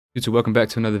YouTube, welcome back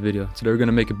to another video. Today we're going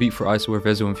to make a beat for ICEWEAR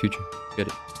VEZZO in future. Let's get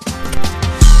it.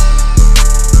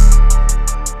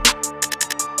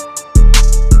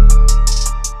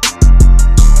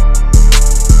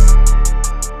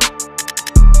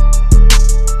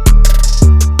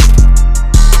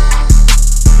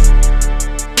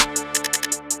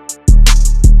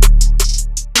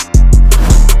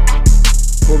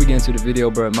 Before we get into the video,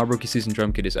 bro, my rookie season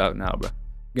drum kit is out now, bro.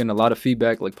 Getting a lot of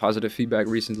feedback, like positive feedback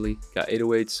recently. Got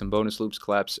 808s, some bonus loops,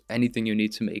 claps, anything you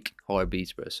need to make hard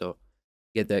beats, bro. So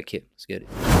get that kit. Let's get it.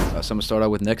 So I'm gonna start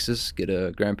out with Nexus, get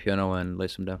a grand piano and lay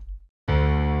some down.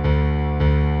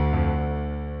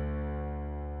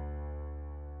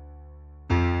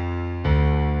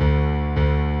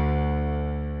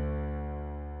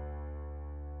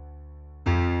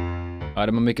 Alright,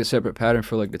 I'm gonna make a separate pattern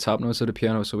for like the top notes of the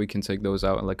piano so we can take those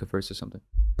out in like a verse or something.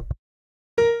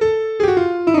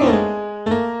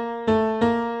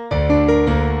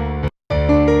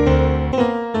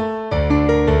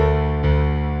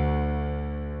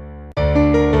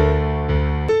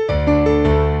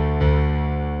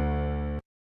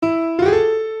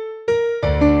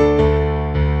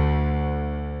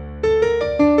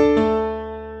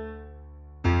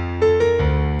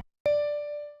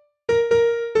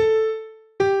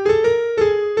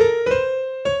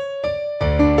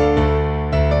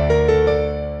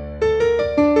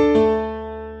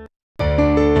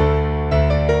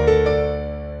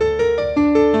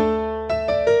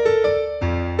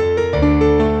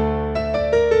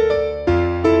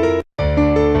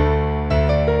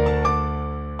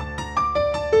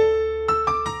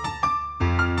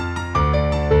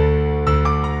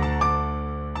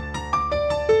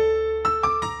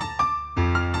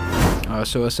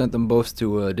 So I sent them both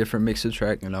to a different mixer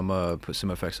track, and I'm gonna put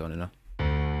some effects on it now.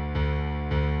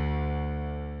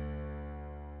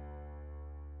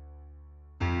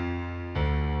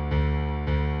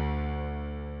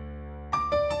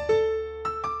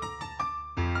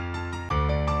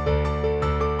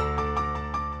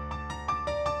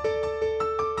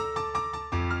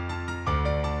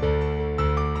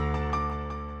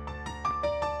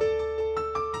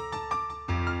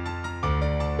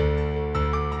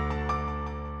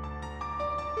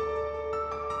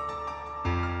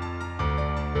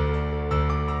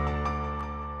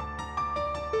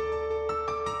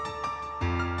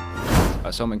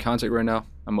 So I'm in Contact right now.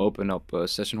 I'm gonna open up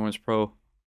Session Horns Pro,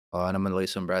 and I'm gonna lay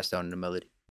some brass down in the melody.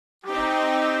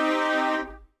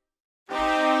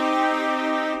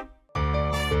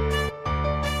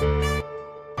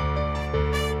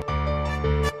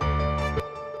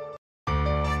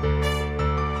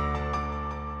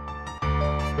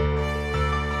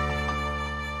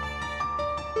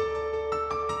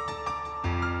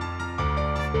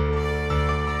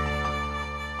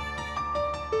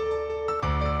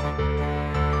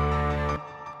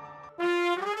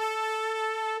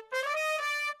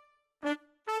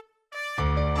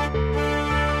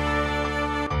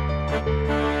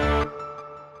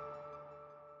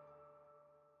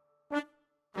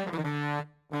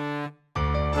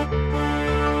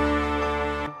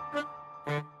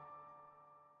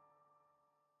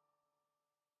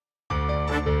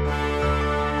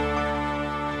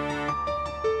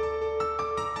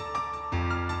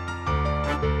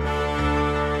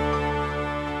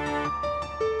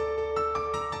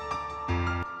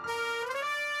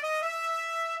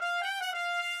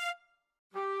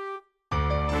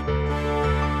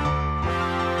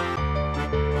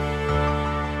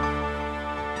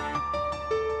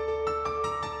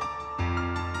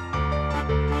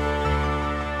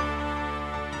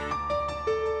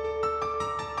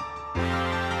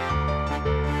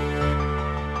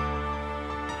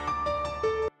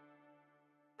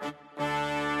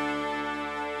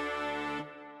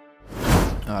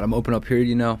 Alright, I'm gonna open up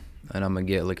Purity now, and I'm gonna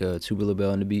get like a tubular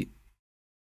bell in the beat.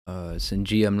 It's in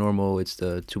GM normal, it's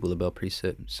the tubular bell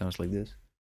preset. It sounds like this.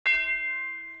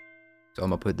 So I'm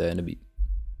gonna put that in the beat.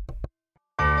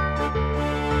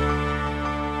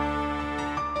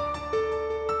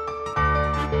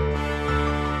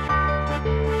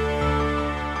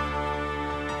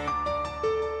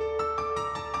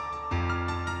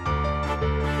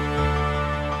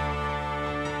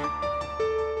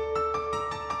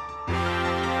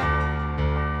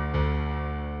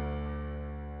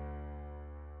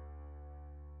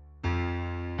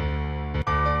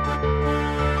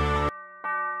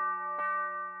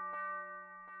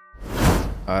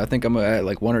 I think I'm gonna add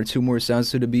like 1 or 2 more sounds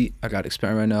to the beat. I got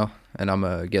Expand right now, and I'm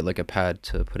gonna get like a pad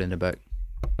to put in the back.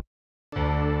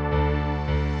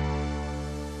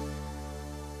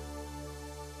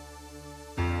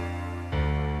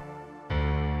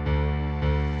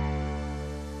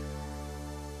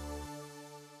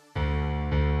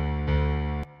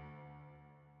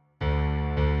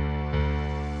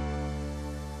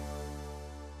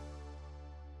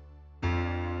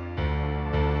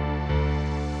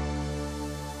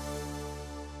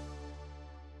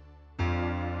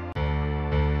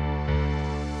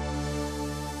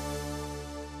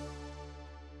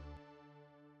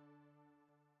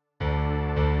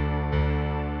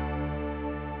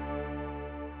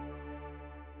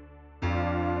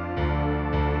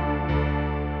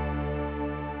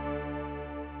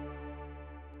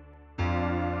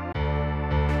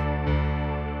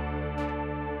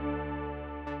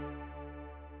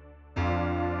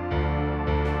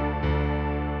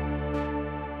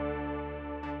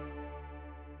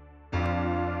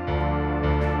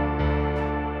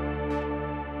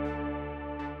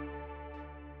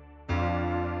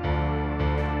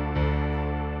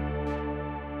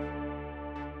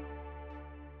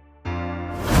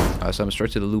 Alright, so I'm gonna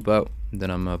start to the loop out, and then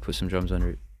I'm gonna put some drums under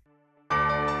it.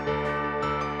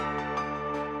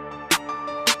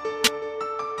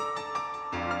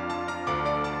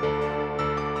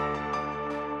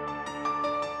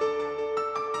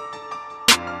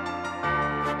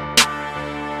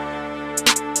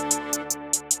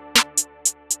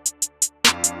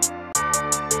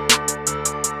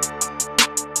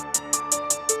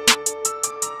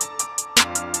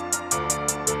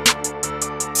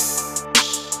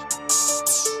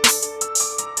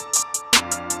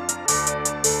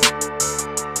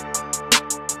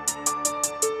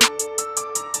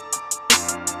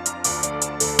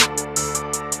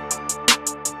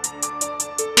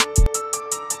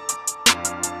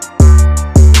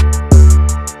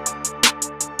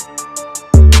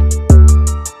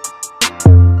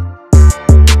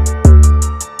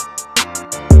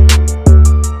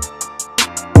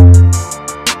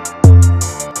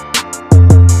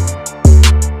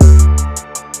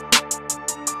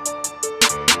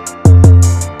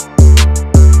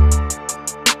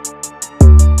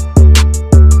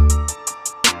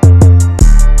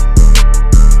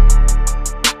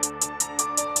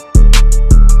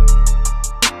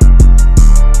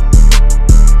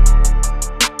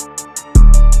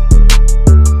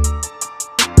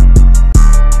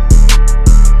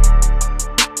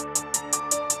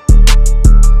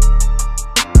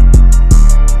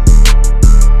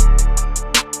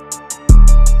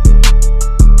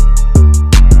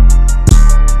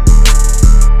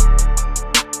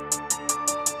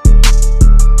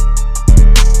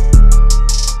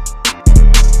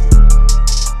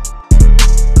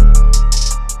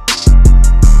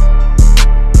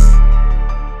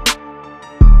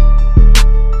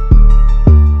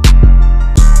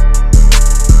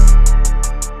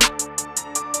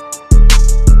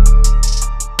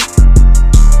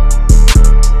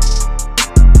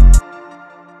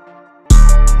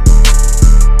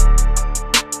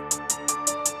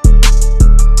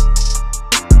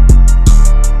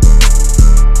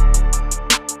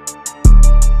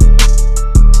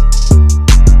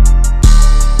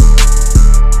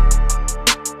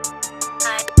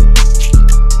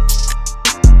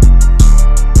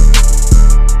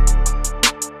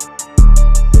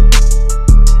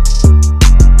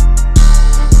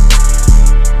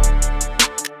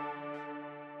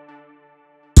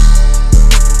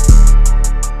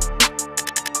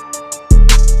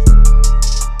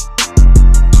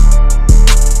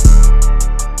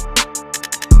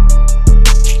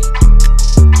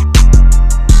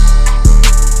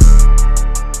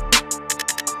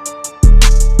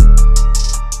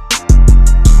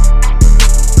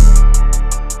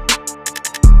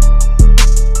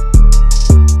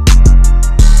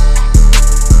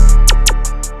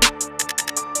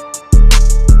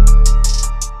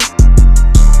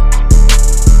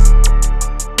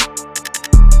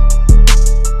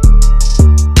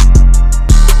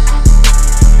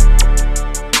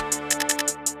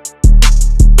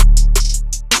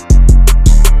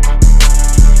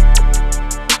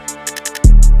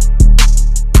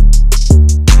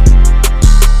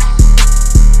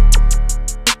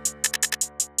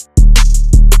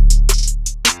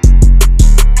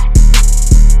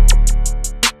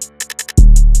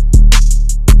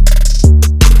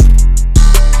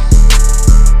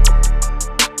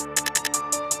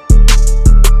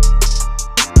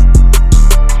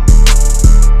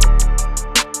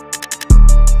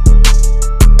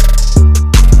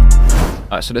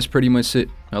 Alright, so that's pretty much it.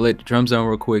 I laid the drums down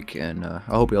real quick, and I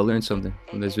hope y'all learned something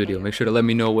from this video. Make sure to let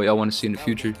me know what y'all want to see in the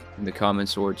future in the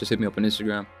comments, or just hit me up on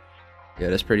Instagram. Yeah,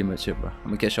 that's pretty much it, bro. I'm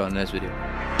gonna catch y'all in the next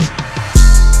video.